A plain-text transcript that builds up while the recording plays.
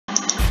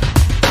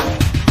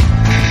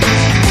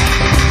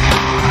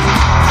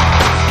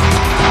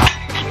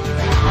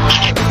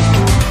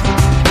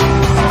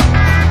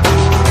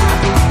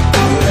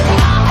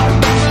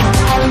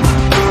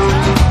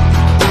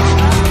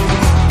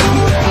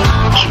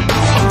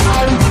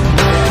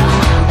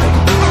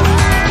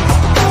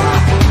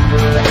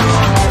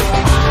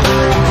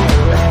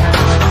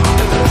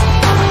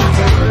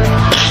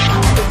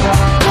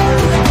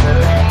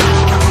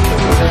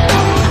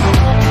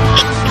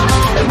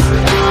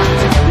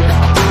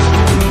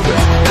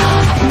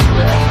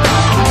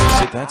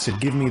That's it,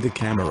 give me the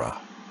camera.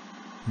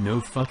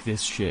 No, fuck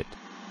this shit.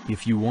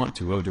 If you want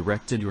to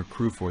directed your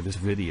crew for this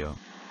video,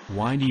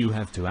 why do you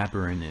have to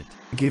appear it?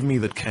 Give me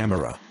that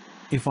camera.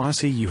 If I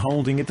see you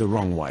holding it the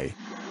wrong way,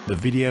 the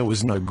video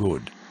is no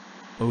good.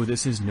 Oh,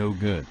 this is no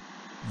good.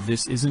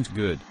 This isn't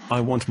good.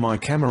 I want my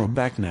camera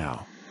back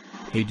now.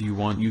 Hey, do you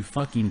want you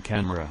fucking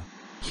camera?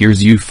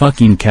 Here's you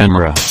fucking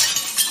camera.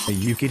 Are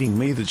you kidding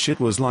me? That shit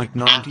was like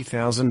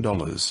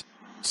 $90,000.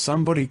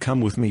 Somebody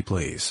come with me,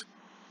 please.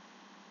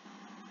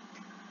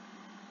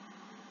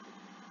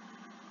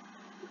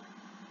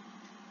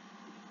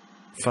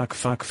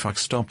 Fuck,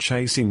 stop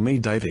chasing me,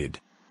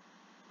 David.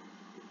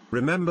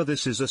 Remember,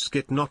 this is a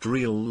skit, not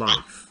real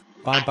life.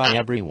 Bye bye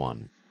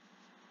everyone.